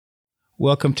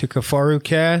Welcome to Kafaru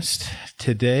Cast.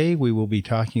 Today we will be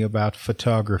talking about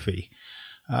photography.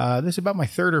 This is about my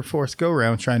third or fourth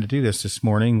go-round trying to do this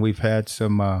morning. We've had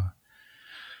some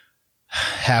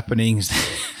happenings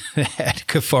at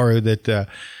Kafaru that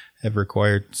have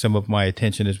required some of my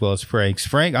attention as well as Frank's.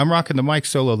 Frank, I'm rocking the mic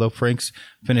solo, though. Frank's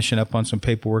finishing up on some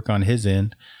paperwork on his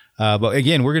end. But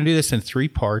again, we're going to do this in three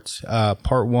parts.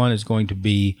 Part one is going to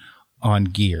be on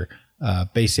gear.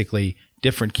 Basically,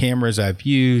 different cameras I've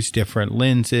used, different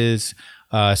lenses,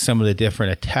 some of the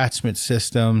different attachment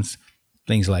systems,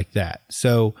 things like that.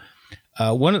 So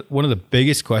one of the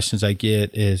biggest questions I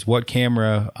get is what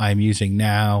camera I'm using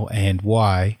now and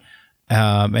why.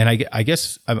 And I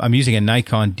guess I'm using a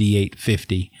Nikon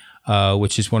D850,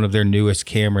 which is one of their newest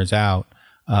cameras out.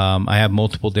 I have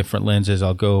multiple different lenses.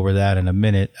 I'll go over that in a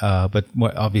minute. But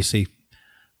obviously,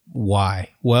 why?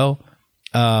 Well,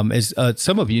 as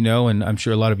some of you know, and I'm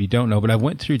sure a lot of you don't know, but I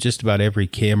went through just about every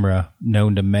camera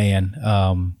known to man.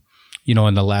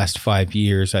 In the last 5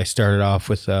 years, I started off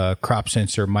with a crop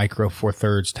sensor, micro four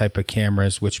thirds type of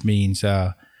cameras, which means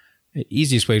the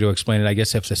easiest way to explain it, I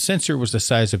guess, if the sensor was the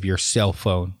size of your cell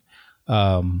phone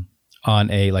on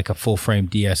a full frame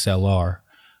DSLR,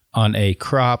 on a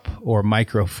crop or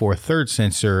micro four thirds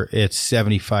sensor, it's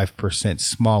 75%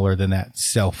 smaller than that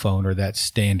cell phone or that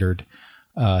standard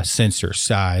sensor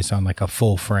size on like a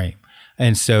full frame.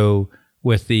 And so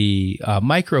with the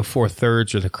micro four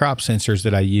thirds or the crop sensors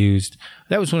that I used,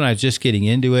 that was when I was just getting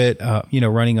into it,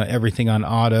 running everything on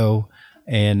auto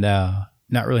and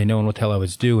not really knowing what the hell I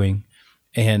was doing.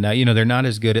 And, they're not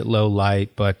as good at low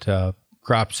light, but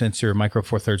crop sensor, micro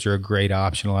four thirds are a great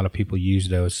option. A lot of people use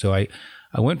those. So I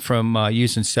went from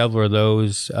using several of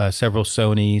those, several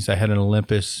Sonys. I had an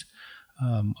Olympus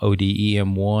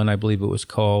ODEM1, I believe it was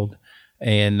called.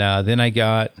 And then I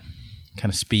got,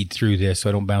 kind of speed through this so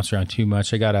I don't bounce around too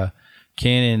much. I got a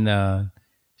Canon,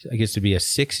 I guess it'd be a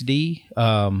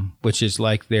 6D, which is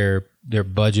like their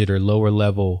budget or lower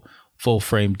level full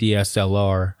frame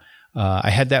DSLR. I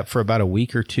had that for about a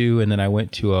week or two, and then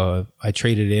I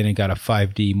traded in and got a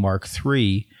 5D Mark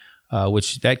III,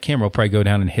 which that camera will probably go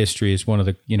down in history as one of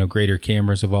the greater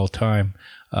cameras of all time.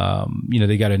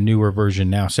 They got a newer version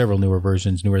now, several newer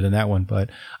versions, newer than that one. But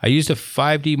I used a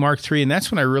 5D Mark III, and that's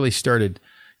when I really started,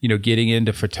 getting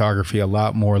into photography a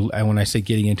lot more. And when I say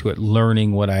getting into it,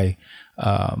 learning what I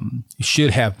should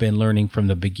have been learning from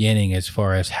the beginning as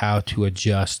far as how to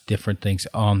adjust different things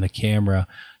on the camera,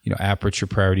 aperture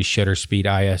priority, shutter speed,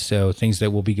 ISO, things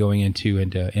that we'll be going into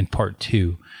in part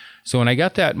two. So when I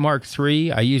got that Mark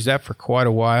III, I used that for quite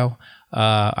a while.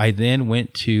 I then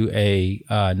went to a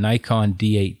Nikon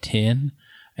D810,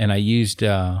 and I used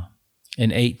an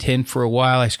 810 for a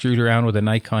while. I screwed around with a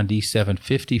Nikon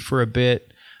D750 for a bit,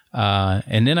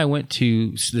 and then I went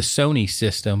to the Sony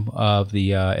system of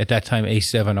the at that time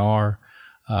A7R.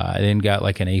 I then got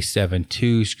like an A7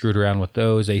 II, screwed around with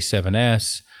those,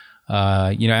 A7S.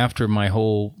 After my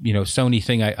whole Sony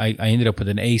thing, I ended up with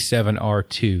an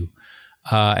A7R II,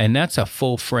 and that's a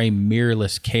full frame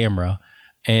mirrorless camera.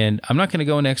 And I'm not going to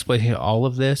go into explaining all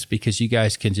of this because you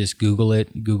guys can just Google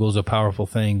it. Google's a powerful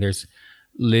thing. There's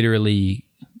literally,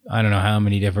 I don't know how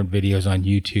many different videos on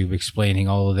YouTube explaining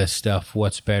all of this stuff,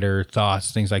 what's better,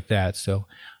 thoughts, things like that. So I'm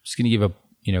just going to give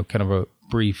a, kind of a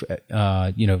brief,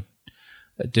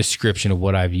 description of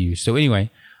what I've used. So anyway,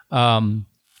 I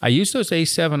used those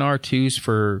A7R2s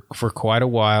for quite a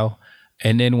while.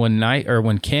 And then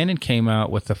when Canon came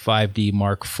out with the 5D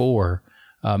Mark IV,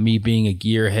 me being a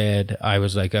gearhead, I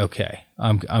was like, okay,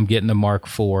 I'm getting the Mark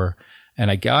IV, and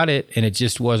I got it, and it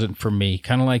just wasn't for me.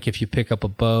 Kind of like if you pick up a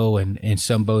bow and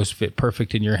some bows fit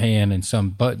perfect in your hand and some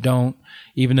but don't,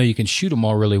 even though you can shoot them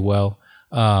all really well.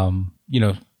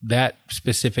 That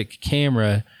specific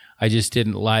camera, I just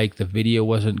didn't like. The video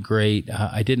wasn't great.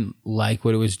 I didn't like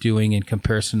what it was doing in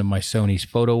comparison to my Sony's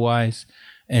photo-wise,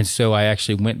 and so I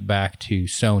actually went back to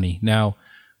Sony. Now,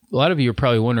 a lot of you are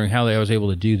probably wondering how I was able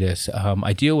to do this.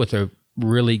 I deal with a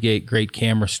really great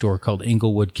camera store called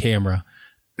Inglewood Camera.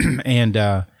 And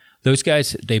those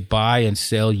guys, they buy and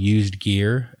sell used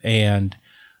gear. And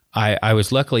I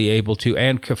was luckily able to,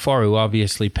 and Kafaru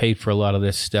obviously paid for a lot of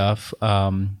this stuff.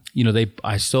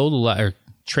 I sold a lot, or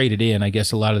traded in, I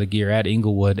guess, a lot of the gear at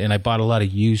Inglewood. And I bought a lot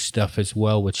of used stuff as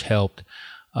well, which helped.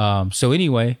 So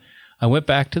anyway, I went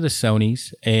back to the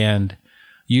Sonys and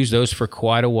used those for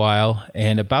quite a while,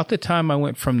 and about the time I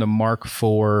went from the Mark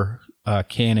IV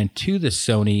Canon to the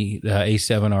Sony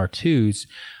A7R2s,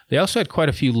 they also had quite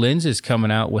a few lenses coming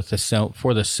out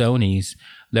for the Sonys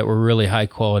that were really high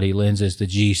quality lenses, the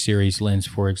G series lens,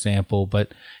 for example.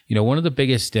 But one of the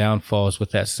biggest downfalls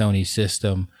with that Sony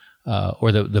system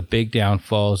or the big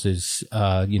downfalls is,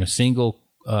 single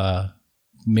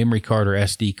memory card or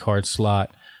SD card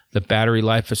slot. The battery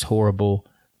life is horrible.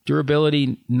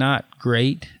 Durability, not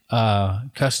great.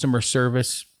 Customer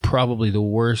service, probably the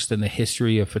worst in the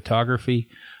history of photography.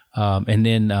 And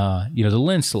then, the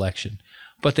lens selection.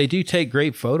 But they do take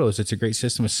great photos. It's a great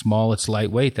system. It's small. It's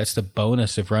lightweight. That's the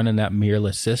bonus of running that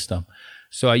mirrorless system.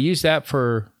 So I used that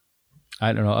for,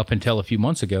 I don't know, up until a few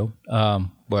months ago,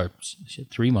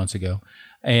 3 months ago.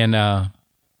 And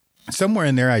somewhere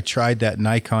in there, I tried that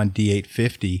Nikon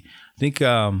D850. I think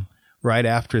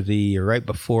right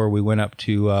before we went up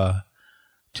to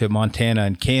Montana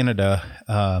and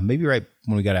Canada, maybe right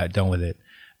when we got done with it.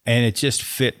 And it just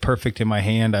fit perfect in my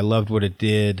hand. I loved what it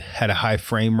did. Had a high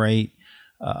frame rate.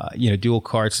 Dual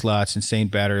card slots, insane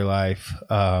battery life,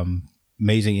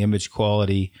 amazing image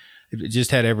quality. It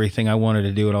just had everything I wanted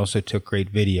to do, and also took great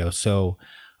video. So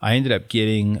I ended up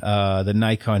getting the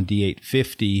Nikon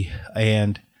D850,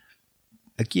 and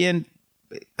again,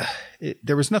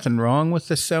 there was nothing wrong with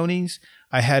the Sonys.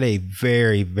 I had a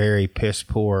very, very piss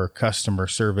poor customer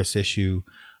service issue.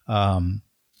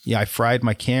 I fried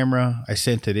my camera. I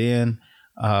sent it in.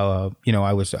 I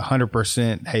was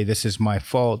 100%, hey, this is my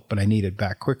fault, but I need it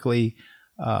back quickly.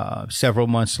 Several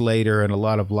months later, and a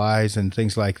lot of lies and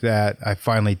things like that, I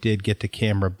finally did get the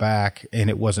camera back, and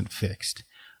it wasn't fixed.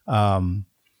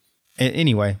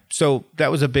 Anyway, so that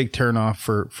was a big turnoff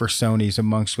for Sony's,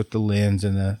 amongst with the lens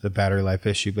and the battery life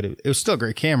issue, but it was still a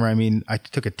great camera. I mean, I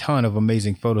took a ton of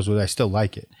amazing photos with it. I still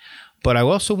like it. But I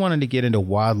also wanted to get into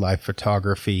wildlife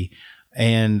photography,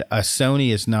 and a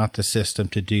Sony is not the system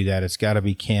to do that. It's got to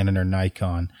be Canon or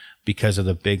Nikon because of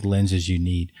the big lenses you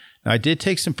need. Now, I did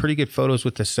take some pretty good photos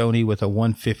with the Sony with a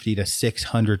 150 to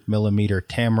 600 millimeter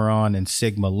Tamron and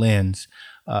Sigma lens.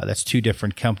 That's two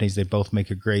different companies. They both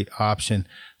make a great option.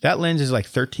 That lens is like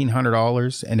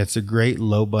 $1,300, and it's a great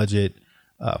low budget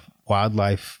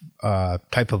wildlife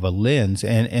type of a lens.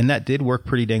 And that did work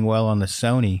pretty dang well on the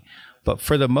Sony. But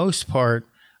for the most part,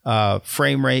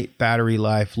 frame rate, battery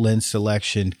life, lens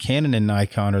selection, Canon and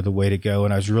Nikon are the way to go.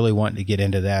 And I was really wanting to get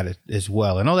into that as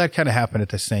well. And all that kind of happened at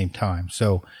the same time.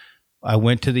 So I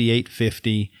went to the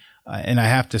 850, and I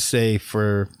have to say,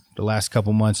 for the last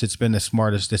couple months, it's been the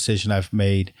smartest decision I've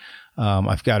made.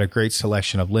 I've got a great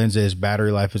selection of lenses.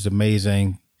 Battery life is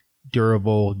amazing,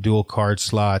 durable, dual card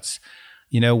slots.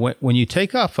 When you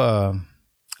take off a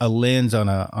lens on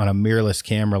a mirrorless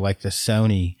camera like the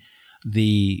Sony,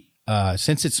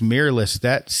 since it's mirrorless,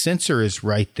 that sensor is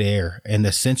right there, and the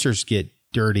sensors get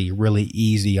dirty really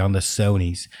easy on the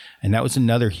Sonys. And that was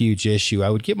another huge issue. I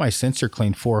would get my sensor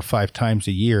cleaned 4 or 5 times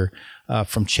a year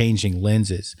from changing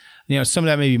lenses. Some of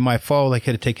that may be my fault. I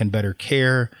could have taken better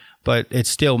care, but it's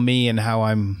still me and how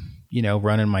I'm,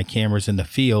 running my cameras in the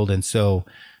field. And so,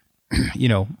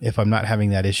 if I'm not having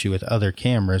that issue with other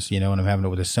cameras, and I'm having it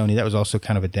with a Sony, that was also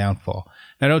kind of a downfall.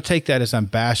 Now, don't take that as I'm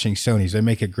bashing Sonys. They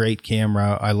make a great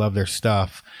camera. I love their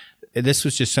stuff. This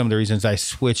was just some of the reasons I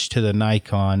switched to the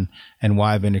Nikon and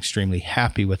why I've been extremely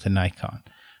happy with the Nikon.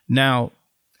 Now,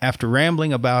 after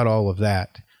rambling about all of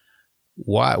that,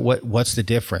 what's the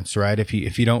difference, right? If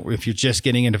you're just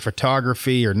getting into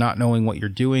photography or not knowing what you're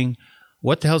doing,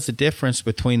 what the hell's the difference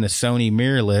between the Sony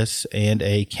mirrorless and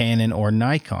a Canon or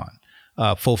Nikon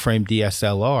full frame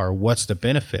DSLR? What's the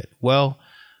benefit? Well,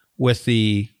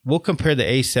 we'll compare the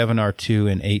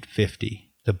A7R2 and 850.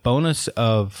 The bonus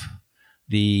of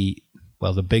the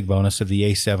big bonus of the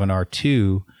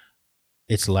A7R2,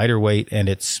 it's lighter weight and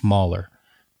it's smaller.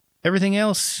 Everything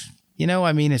else,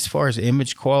 as far as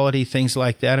image quality, things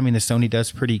like that, the Sony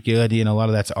does pretty good. A lot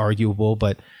of that's arguable,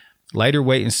 but lighter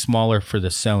weight and smaller for the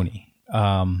Sony.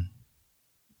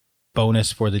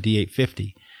 Bonus for the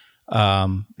D850.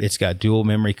 It's got dual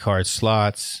memory card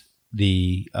slots.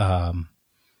 The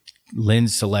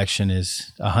lens selection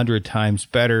is 100 times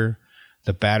better.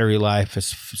 The battery life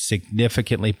is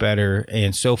significantly better.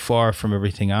 And so far, from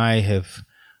everything I have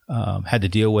had to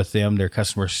deal with them, their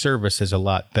customer service is a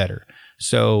lot better.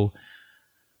 So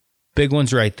big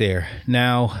ones right there.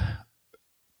 Now,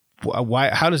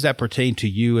 how does that pertain to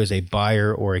you as a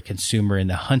buyer or a consumer in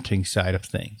the hunting side of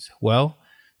things? Well,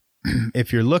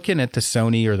 if you're looking at the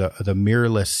Sony or the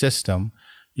mirrorless system,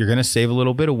 you're going to save a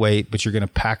little bit of weight, but you're going to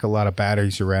pack a lot of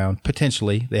batteries around.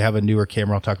 Potentially, they have a newer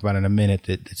camera I'll talk about in a minute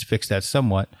that's fixed that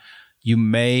somewhat. You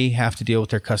may have to deal with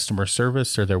their customer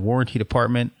service or their warranty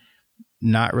department.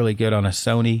 Not really good on a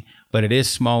Sony, but it is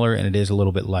smaller and it is a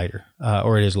little bit lighter,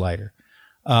 or it is lighter.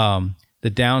 The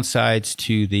downsides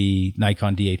to the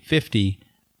Nikon D850,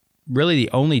 really the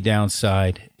only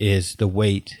downside is the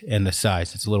weight and the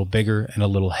size. It's a little bigger and a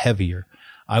little heavier.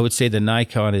 I would say the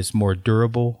Nikon is more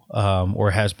durable,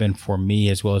 or has been for me,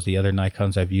 as well as the other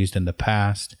Nikons I've used in the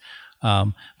past.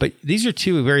 But these are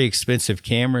two very expensive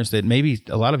cameras that maybe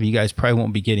a lot of you guys probably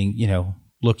won't be getting,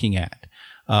 looking at.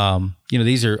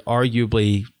 These are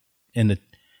arguably in the,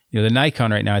 the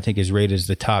Nikon right now, I think is rated as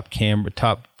the top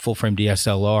full frame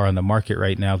DSLR on the market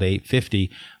right now, the 850,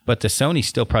 but the Sony's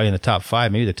still probably in the top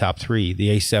 5, maybe the top 3, the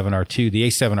A7R2, the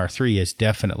A7R3 is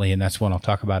definitely, and that's one I'll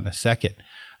talk about in a second.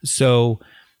 So,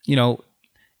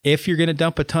 if you're going to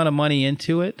dump a ton of money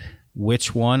into it,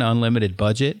 which one? Unlimited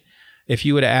budget. If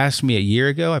you would have asked me a year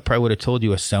ago, I probably would have told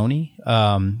you a Sony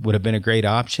would have been a great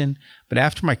option. But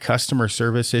after my customer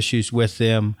service issues with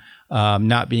them,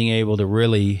 not being able to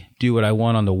really do what I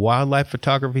want on the wildlife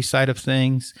photography side of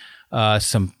things,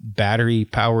 some battery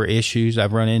power issues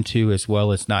I've run into, as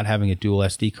well as not having a dual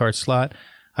SD card slot,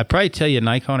 I'd probably tell you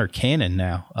Nikon or Canon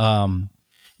now,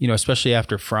 especially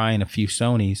after frying a few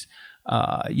Sonys.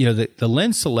 The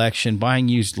lens selection, buying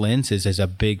used lenses is a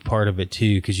big part of it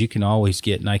too, because you can always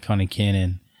get Nikon and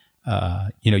Canon,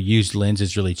 used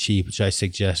lenses really cheap, which I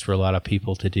suggest for a lot of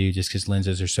people to do just because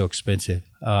lenses are so expensive.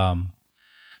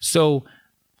 So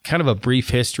kind of a brief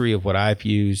history of what I've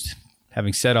used.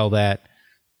 Having said all that,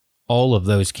 all of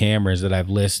those cameras that I've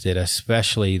listed,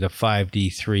 especially the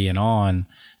 5D3 and on,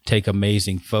 take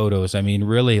amazing photos. I mean,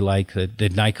 really, like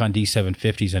the Nikon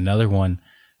D750 is another one.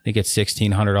 I think it's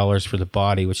 $1,600 for the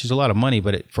body, which is a lot of money,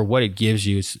 but for what it gives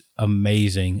you, it's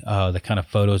amazing, the kind of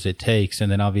photos it takes.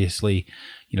 And then obviously,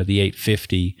 the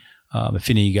 850, if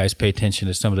any of you guys pay attention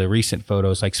to some of the recent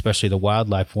photos, like especially the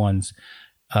wildlife ones,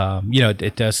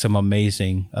 it does some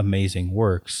amazing, amazing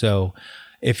work. So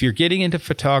if you're getting into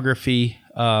photography,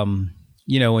 and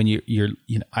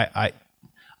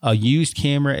a used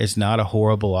camera is not a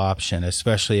horrible option,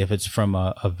 especially if it's from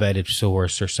a vetted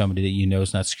source or somebody that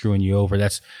is not screwing you over.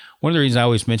 That's one of the reasons I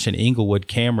always mention Inglewood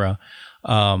Camera.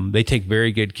 They take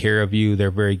very good care of you. They're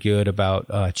very good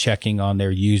about checking on their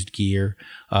used gear,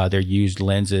 their used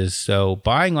lenses. So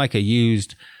buying like a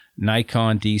used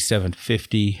Nikon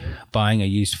D750, buying a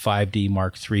used 5D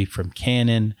Mark III from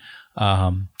Canon,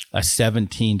 a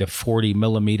 17 to 40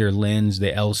 millimeter lens,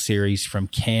 the L series from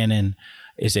Canon,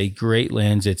 is a great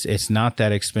lens. It's not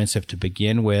that expensive to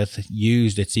begin with.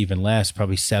 Used, it's even less,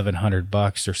 probably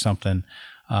 $700 or something.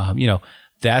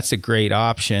 That's a great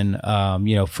option.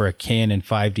 For a Canon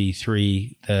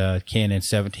 5D3, the Canon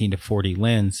 17 to 40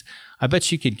 lens. I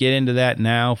bet you could get into that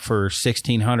now for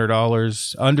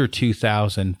 $1,600, under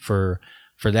 $2,000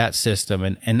 for that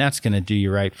system, and that's going to do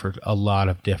you right for a lot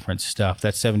of different stuff.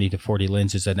 That 70 to 40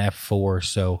 lens is an f4,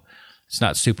 so it's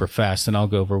not super fast, and I'll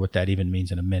go over what that even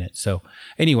means in a minute. So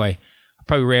anyway, I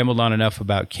probably rambled on enough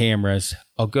about cameras.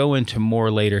 I'll go into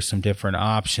more later some different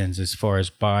options as far as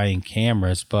buying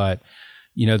cameras, but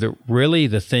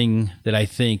the thing that I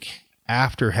think,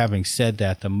 after having said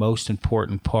that, the most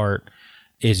important part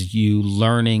is you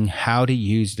learning how to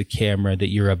use the camera, that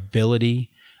your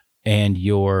ability and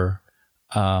your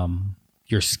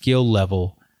skill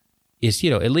level is,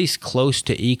 at least close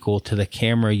to equal to the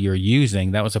camera you're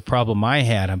using. That was a problem I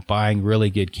had. I'm buying really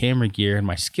good camera gear and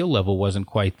my skill level wasn't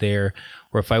quite there.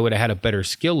 Or if I would have had a better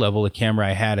skill level, the camera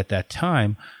I had at that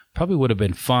time probably would have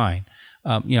been fine.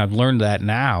 I've learned that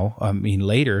now,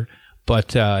 later,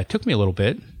 but it took me a little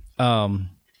bit.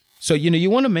 So, you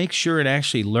want to make sure and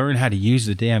actually learn how to use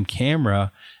the damn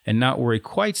camera and not worry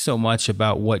quite so much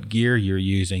about what gear you're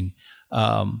using.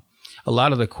 A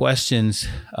lot of the questions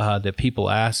that people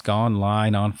ask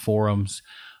online on forums,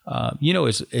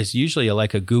 is usually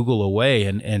like a Google away,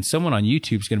 and someone on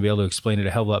YouTube is going to be able to explain it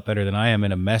a hell of a lot better than I am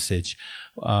in a message,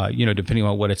 depending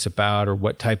on what it's about or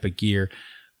what type of gear.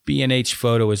 B&H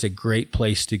Photo is a great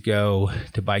place to go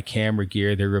to buy camera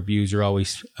gear. Their reviews are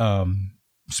always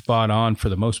spot on for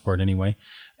the most part anyway.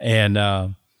 And,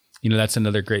 that's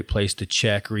another great place to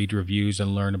check, read reviews,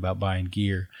 and learn about buying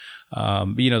gear.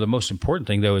 But, the most important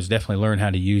thing, though, is definitely learn how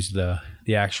to use the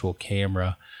actual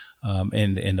camera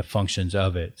and the functions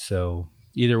of it. So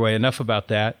either way, enough about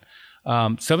that.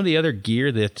 Some of the other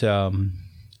gear that,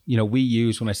 we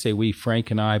use, when I say we,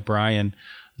 Frank and I, Brian,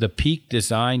 the Peak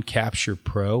Design Capture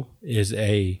Pro is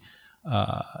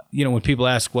when people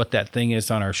ask what that thing is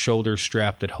on our shoulder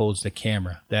strap that holds the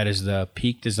camera, that is the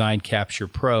Peak Design Capture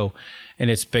Pro.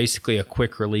 And it's basically a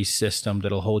quick release system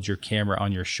that'll hold your camera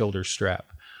on your shoulder strap.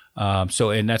 And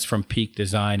that's from Peak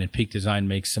Design, and Peak Design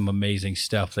makes some amazing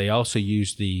stuff. They also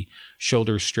use the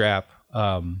shoulder strap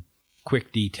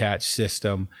quick detach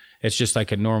system. It's just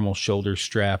like a normal shoulder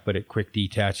strap, but it quick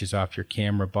detaches off your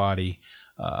camera body.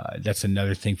 That's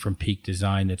another thing from Peak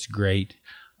Design that's great.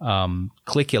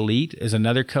 Click Elite is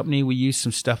another company. We use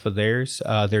some stuff of theirs.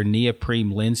 Their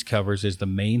neoprene lens covers is the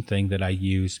main thing that I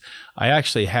use. I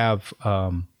actually have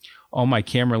all my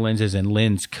camera lenses in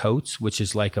lens coats, which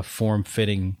is like a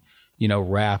form-fitting,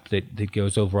 wrap that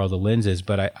goes over all the lenses.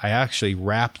 But I actually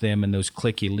wrap them in those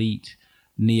Click Elite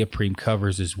neoprene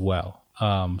covers as well.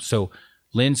 So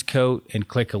lens coat and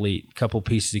Click Elite, a couple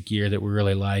pieces of gear that we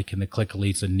really like, and the Click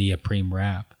Elite's a neoprene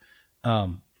wrap.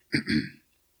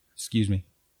 Excuse me.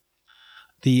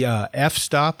 The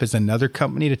f-stop is another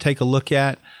company to take a look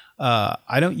at.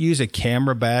 I don't use a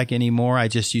camera bag anymore. I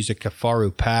just use a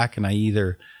Kifaru pack, and I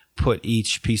either put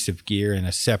each piece of gear in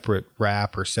a separate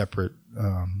wrap or separate,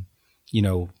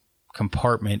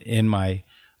 compartment in my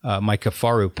my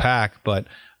Kifaru pack. But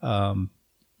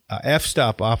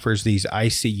f-stop offers these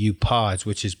ICU pods,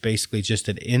 which is basically just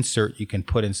an insert you can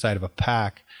put inside of a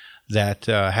pack that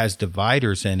has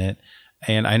dividers in it.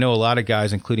 And I know a lot of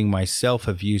guys, including myself,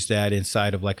 have used that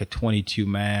inside of like a 22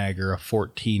 mag or a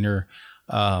 14er,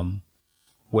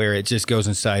 where it just goes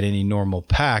inside any normal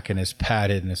pack and is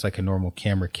padded and it's like a normal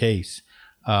camera case.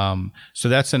 So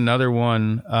that's another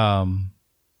one,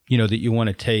 that you want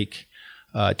to take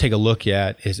a look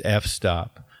at is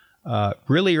f-stop.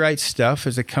 Really Right Stuff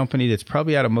is a company that's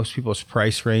probably out of most people's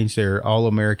price range. They're all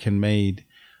American made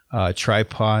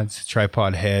tripods,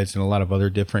 tripod heads, and a lot of other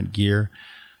different gear.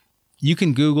 You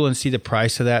can Google and see the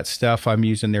price of that stuff. I'm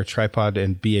using their tripod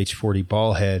and BH40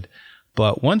 ball head.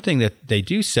 But one thing that they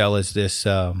do sell is this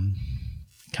kind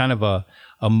of a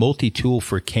multi-tool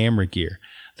for camera gear.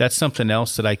 That's something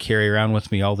else that I carry around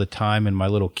with me all the time in my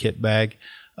little kit bag.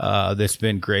 That's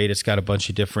been great. It's got a bunch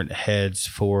of different heads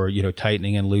for,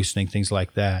 tightening and loosening, things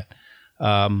like that.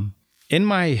 In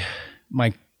my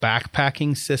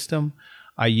backpacking system,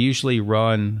 I usually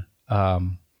run a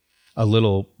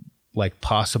little like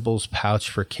Possibles pouch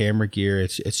for camera gear.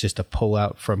 It's just a pull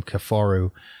out from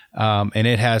Kifaru. And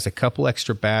it has a couple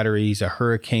extra batteries, a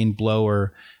hurricane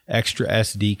blower, extra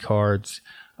SD cards.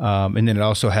 And then it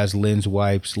also has lens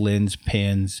wipes, lens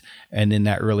pins, and then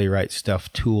that Really Right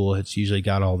Stuff tool. It's usually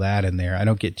got all that in there. I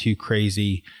don't get too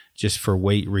crazy just for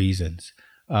weight reasons.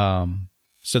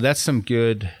 So that's some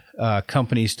good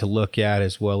companies to look at,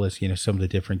 as well as, some of the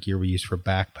different gear we use for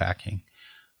backpacking.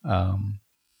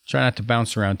 Try not to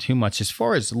bounce around too much. As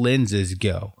far as lenses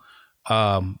go,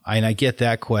 and I get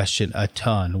that question a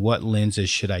ton. What lenses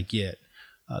should I get?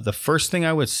 The first thing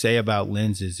I would say about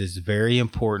lenses is very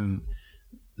important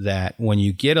that when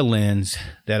you get a lens,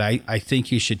 that I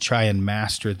think you should try and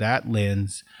master that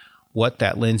lens, what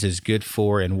that lens is good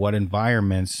for in what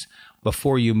environments,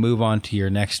 before you move on to your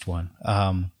next one.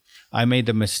 I made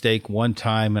the mistake one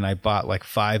time and I bought like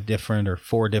 5 different or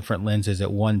 4 different lenses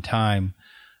at one time.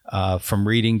 From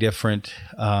reading different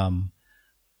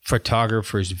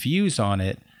photographers' views on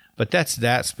it, but that's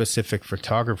that specific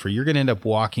photographer. You're going to end up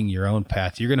walking your own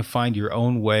path. You're going to find your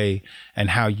own way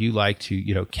and how you like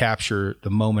to, capture the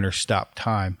moment or stop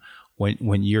time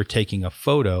when you're taking a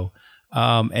photo.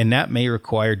 And that may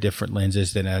require different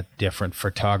lenses than a different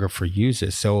photographer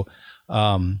uses. So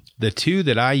the two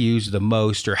that I use the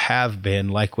most, or have been,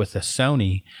 like with a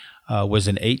Sony, was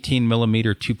an 18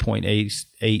 millimeter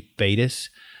 2.88 Batis.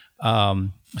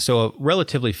 So a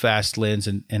relatively fast lens,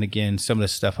 and again, some of the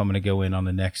stuff I'm going to go in on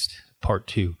the next part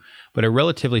 2, but a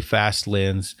relatively fast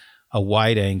lens, a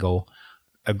wide angle,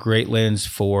 a great lens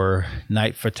for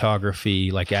night photography,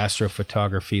 like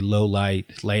astrophotography, low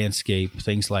light, landscape,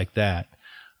 things like that.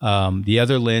 The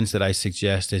other lens that I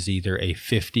suggest is either a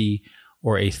 50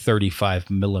 or a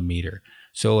 35 millimeter.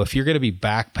 So if you're going to be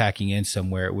backpacking in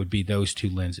somewhere, it would be those two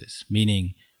lenses,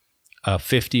 meaning a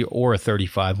 50 or a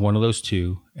 35, one of those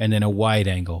two, and then a wide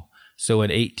angle. So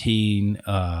an 18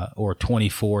 or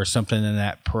 24, something in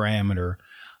that parameter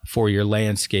for your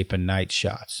landscape and night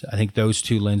shots. I think those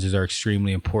two lenses are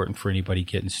extremely important for anybody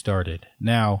getting started.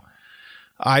 Now,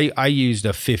 I used a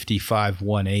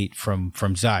 55-1.8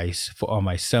 from Zeiss on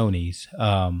my Sonys,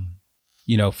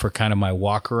 for kind of my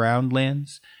walk around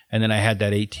lens. And then I had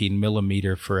that 18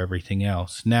 millimeter for everything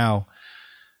else. Now,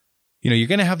 you're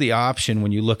going to have the option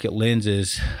when you look at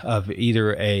lenses of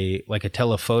either a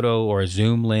telephoto or a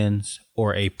zoom lens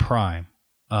or a prime.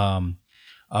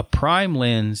 A prime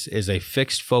lens is a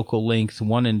fixed focal length,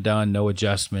 one and done, no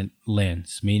adjustment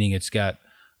lens, meaning it's got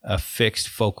a fixed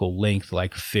focal length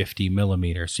like 50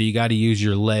 millimeters. So you got to use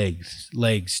your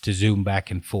legs to zoom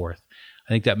back and forth.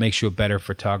 I think that makes you a better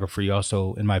photographer. You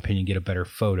also, in my opinion, get a better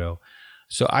photo.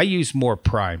 So I use more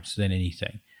primes than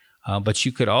anything. But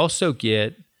you could also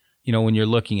get, when you're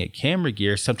looking at camera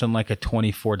gear, something like a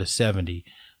 24-70.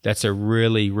 That's a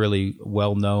really, really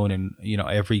well-known, and,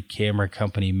 every camera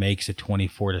company makes a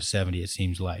 24-70, it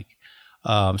seems like.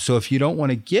 So if you don't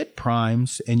want to get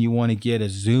primes and you want to get a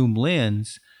zoom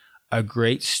lens, a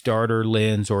great starter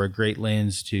lens or a great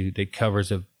lens that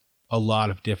covers a lot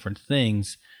of different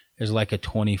things is like a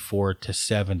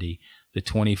 24-70. The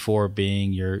 24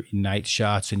 being your night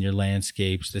shots and your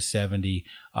landscapes, the 70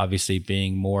 obviously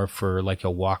being more for like a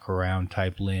walk around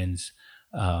type lens.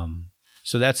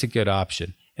 So that's a good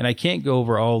option. And I can't go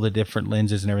over all the different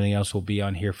lenses and everything else will be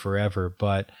on here forever,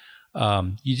 but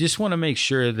you just want to make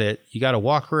sure that you got a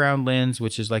walk around lens,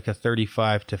 which is like a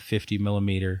 35-50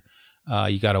 millimeter.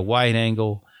 You got a wide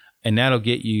angle, and that'll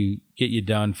get you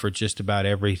done for just about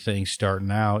everything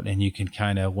starting out. And you can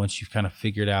once you've kind of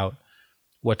figured out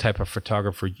what type of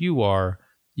photographer you are,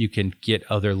 you can get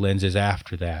other lenses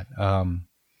after that.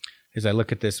 As I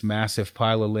look at this massive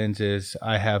pile of lenses,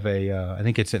 I have I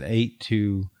think it's an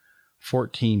 8-14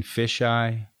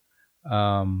 fisheye.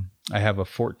 I have a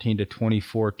 14-24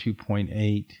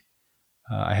 2.8.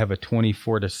 I have a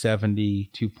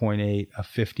 24-70 2.8, a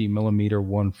 50 millimeter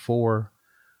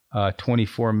 1.4,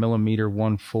 24 millimeter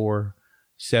 1.4,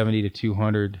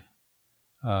 70-200.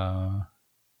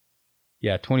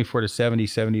 24-70,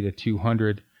 70-200.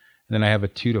 And then I have a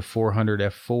 2-400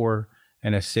 f4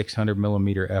 and a 600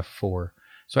 millimeter f4.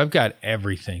 So I've got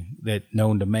everything that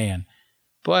known to man.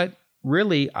 But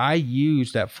really, I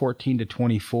use that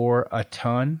 14-24 a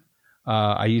ton.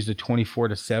 I use the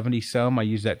 24-70 some. I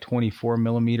use that 24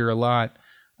 millimeter a lot.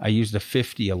 I use the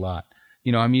 50 a lot.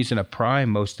 I'm using a prime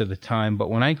most of the time, but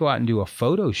when I go out and do a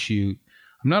photo shoot,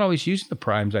 I'm not always using the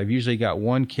primes. I've usually got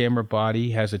one camera body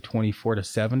has a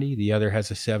 24-70, the other has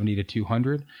a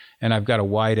 70-200, and I've got a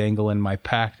wide angle in my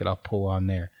pack that I'll pull on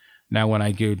there. Now, when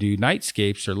I go do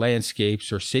nightscapes or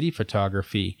landscapes or city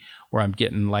photography, where I'm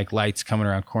getting like lights coming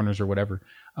around corners or whatever,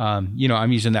 I'm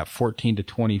using that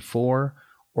 14-24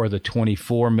 or the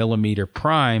 24 millimeter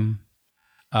prime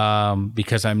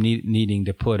because I'm needing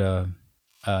to put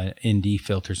ND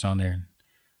filters on there.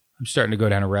 I'm starting to go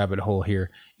down a rabbit hole here.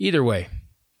 Either way,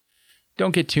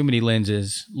 don't get too many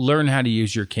lenses. Learn how to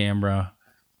use your camera.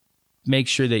 Make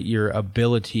sure that your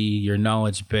ability, your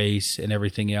knowledge base, and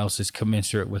everything else is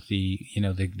commensurate with the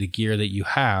gear that you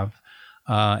have.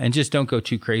 And just don't go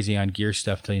too crazy on gear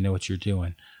stuff till you know what you're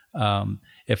doing.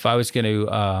 If I was going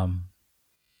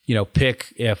to,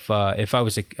 pick, if I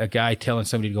was a guy telling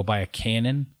somebody to go buy a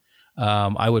Canon,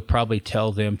 I would probably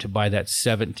tell them to buy that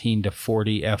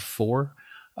 17-40 f4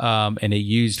 and a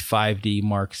used 5D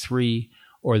Mark III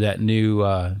or that new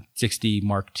 6D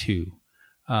Mark II.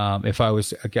 If I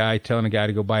was a guy telling a guy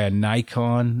to go buy a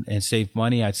Nikon and save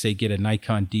money, I'd say get a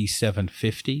Nikon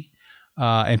D750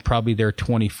 and probably their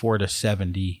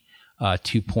 24-70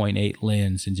 2.8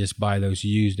 lens and just buy those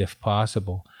used if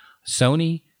possible.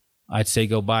 Sony, I'd say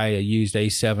go buy a used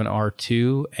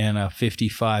A7R2 and a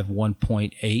 55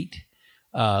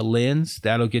 1.8 lens.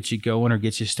 That'll get you going or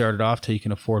get you started off till you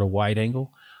can afford a wide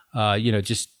angle.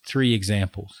 Just 3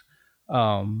 examples.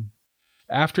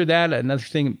 After that, another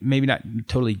thing, maybe not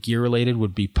totally gear related,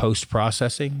 would be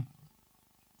post-processing.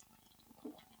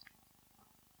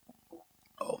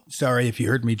 Oh, sorry if you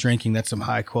heard me drinking. That's some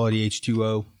high-quality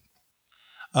H2O.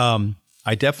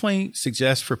 I definitely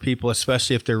suggest for people,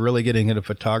 especially if they're really getting into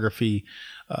photography,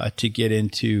 to get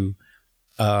into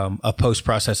a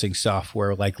post-processing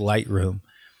software like Lightroom.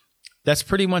 That's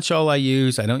pretty much all I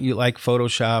use. I don't like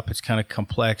Photoshop. It's kind of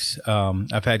complex.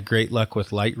 I've had great luck with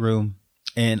Lightroom.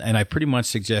 And I pretty much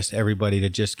suggest everybody to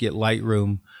just get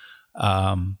Lightroom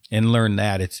and learn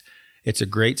that. It's a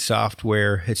great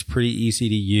software. It's pretty easy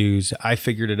to use. I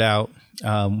figured it out.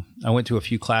 I went to a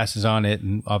few classes on it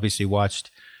and obviously watched,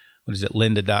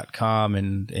 lynda.com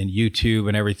and YouTube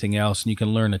and everything else. And you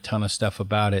can learn a ton of stuff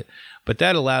about it. But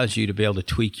that allows you to be able to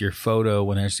tweak your photo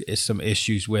when there's some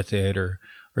issues with it or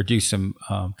do some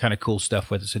kind of cool stuff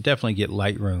with it. So definitely get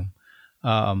Lightroom.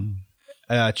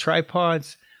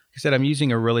 Tripods. Like I said, I'm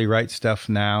using a Really Right Stuff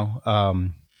now.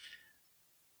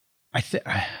 I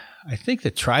think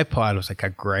the tripod was like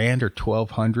 $1,000 or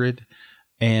 $1,200,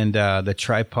 and the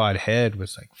tripod head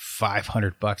was like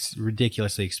 $500,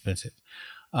 ridiculously expensive.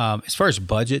 As far as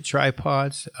budget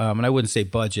tripods, and I wouldn't say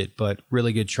budget, but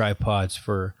really good tripods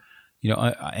for,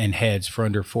 and heads for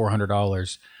under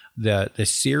 $400. The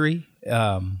Siri,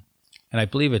 and I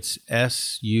believe it's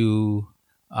SUIRI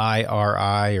or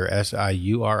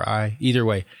SIURI. Either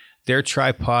way, their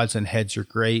tripods and heads are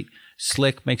great.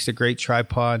 Slick makes a great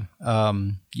tripod.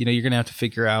 You're going to have to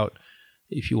figure out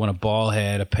if you want a ball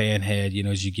head, a pan head,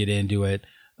 as you get into it,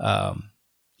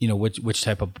 which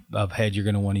type of head you're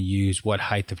going to want to use, what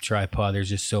height of tripod. There's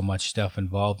just so much stuff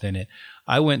involved in it.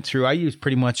 I used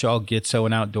pretty much all Gitzo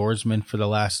and Outdoorsman for the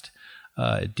last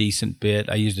decent bit.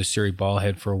 I used a Siri ball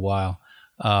head for a while.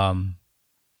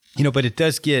 But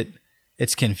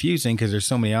it's confusing because there's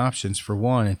so many options for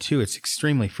one, and two, it's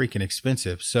extremely freaking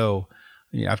expensive. So,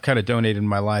 I've kind of donated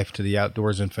my life to the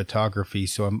outdoors and photography,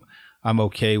 so I'm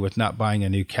okay with not buying a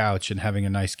new couch and having a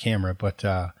nice camera. But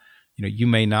you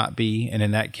may not be, and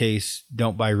in that case,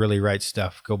 don't buy Really Right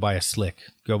stuff. Go buy a Slick.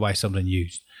 Go buy something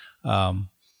used.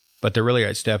 But the Really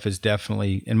Right stuff is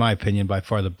definitely, in my opinion, by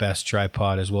far the best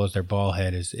tripod, as well as their ball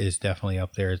head is definitely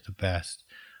up there as the best.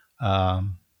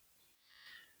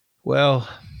 Well,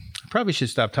 I probably should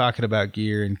stop talking about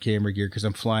gear and camera gear because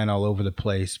I'm flying all over the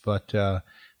place. But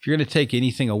if you're going to take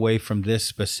anything away from this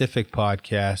specific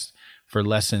podcast for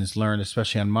lessons learned,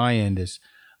 especially on my end, is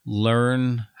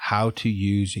learn how to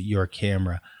use your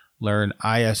camera. Learn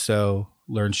ISO,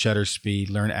 learn shutter speed,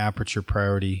 learn aperture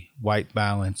priority, white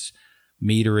balance,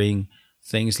 metering,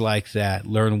 things like that.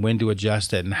 Learn when to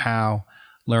adjust it and how.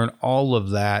 Learn all of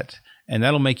that, and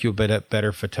that'll make you a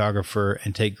better photographer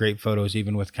and take great photos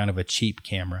even with kind of a cheap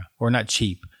camera. Or not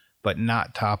cheap, but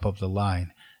not top of the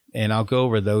line. And I'll go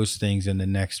over those things in the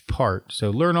next part. So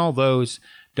learn all those.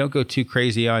 Don't go too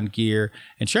crazy on gear,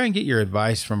 and try and get your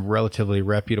advice from a relatively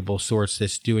reputable source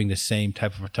that's doing the same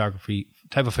type of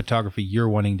photography you're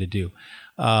wanting to do.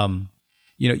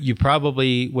 You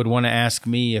probably would want to ask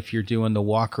me if you're doing the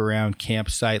walk around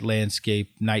campsite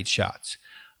landscape night shots.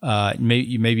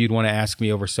 Maybe you'd want to ask me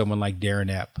over someone like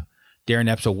Darren Epp. Darren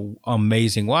Epp's an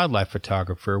amazing wildlife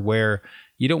photographer, where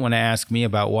you don't want to ask me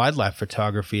about wildlife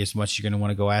photography as much as you're going to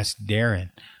want to go ask Darren.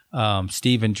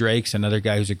 Stephen Drake's another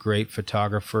guy who's a great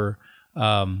photographer,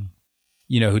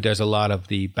 who does a lot of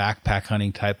the backpack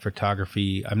hunting type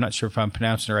photography. I'm not sure if I'm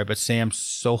pronouncing it right, but Sam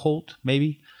Soholt,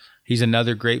 maybe. He's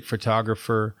another great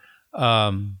photographer.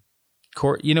 You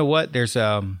know what? There's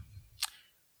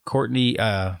Courtney.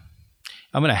 I'm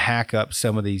going to hack up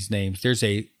some of these names. There's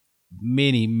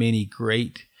many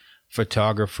great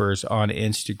photographers on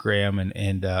Instagram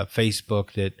and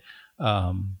Facebook that,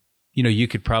 you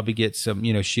could probably get some,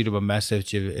 shoot them a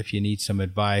message if you need some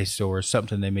advice or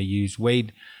something they may use.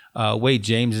 Wade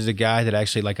James is a guy that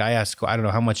actually, I don't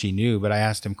know how much he knew, but I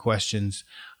asked him questions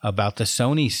about the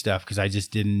Sony stuff because I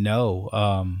just didn't know.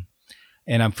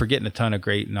 And I'm forgetting a ton of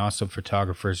great and awesome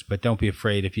photographers, but don't be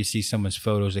afraid if you see someone's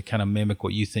photos that kind of mimic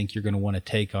what you think you're going to want to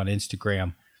take on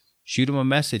Instagram. Shoot them a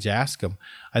message, ask them.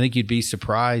 I think you'd be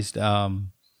surprised,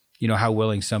 how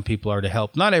willing some people are to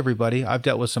help. Not everybody. I've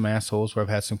dealt with some assholes where I've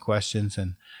had some questions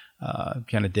and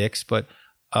kind of dicks, but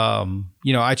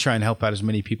I try and help out as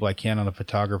many people I can on the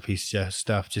photography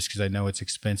stuff just because I know it's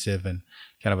expensive and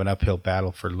kind of an uphill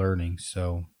battle for learning.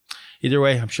 So either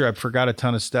way, I'm sure I forgot a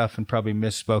ton of stuff and probably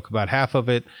misspoke about half of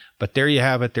it, but there you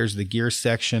have it. There's the gear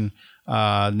section.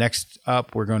 Next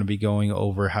up, we're going to be going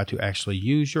over how to actually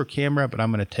use your camera, but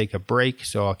I'm going to take a break,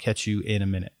 so I'll catch you in a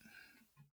minute.